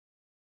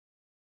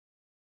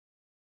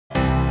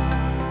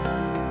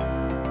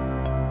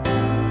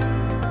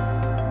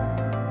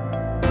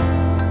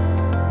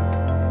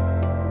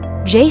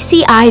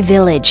JCI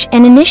Village,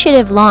 an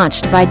initiative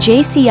launched by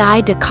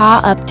JCI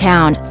Dhaka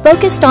Uptown,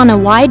 focused on a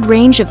wide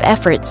range of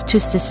efforts to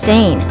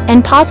sustain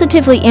and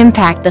positively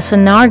impact the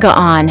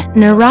Sonargaon,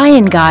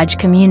 Narayanganj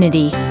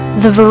community.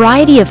 The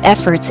variety of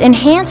efforts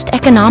enhanced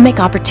economic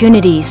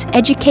opportunities,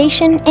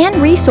 education,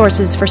 and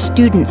resources for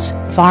students,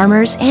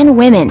 farmers, and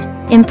women.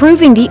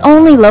 Improving the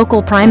only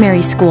local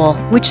primary school,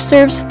 which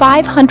serves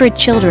 500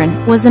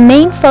 children, was the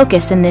main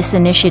focus in this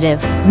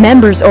initiative.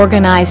 Members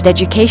organized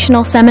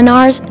educational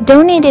seminars,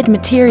 donated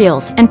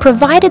materials, and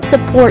provided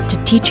support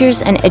to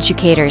teachers and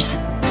educators.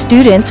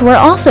 Students were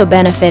also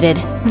benefited.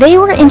 They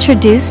were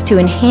introduced to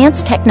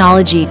enhanced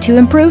technology to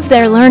improve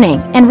their learning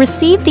and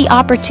received the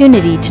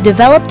opportunity to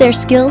develop their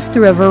skills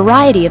through a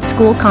variety of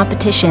school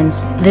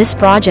competitions. This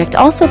project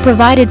also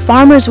provided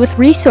farmers with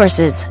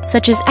resources,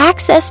 such as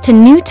access to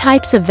new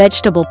types of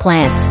vegetable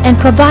plants, and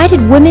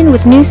provided women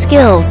with new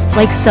skills,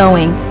 like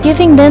sewing,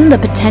 giving them the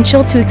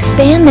potential to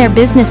expand their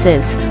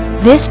businesses.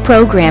 This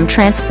program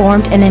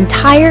transformed an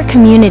entire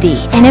community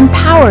and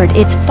empowered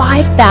its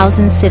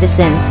 5,000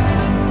 citizens.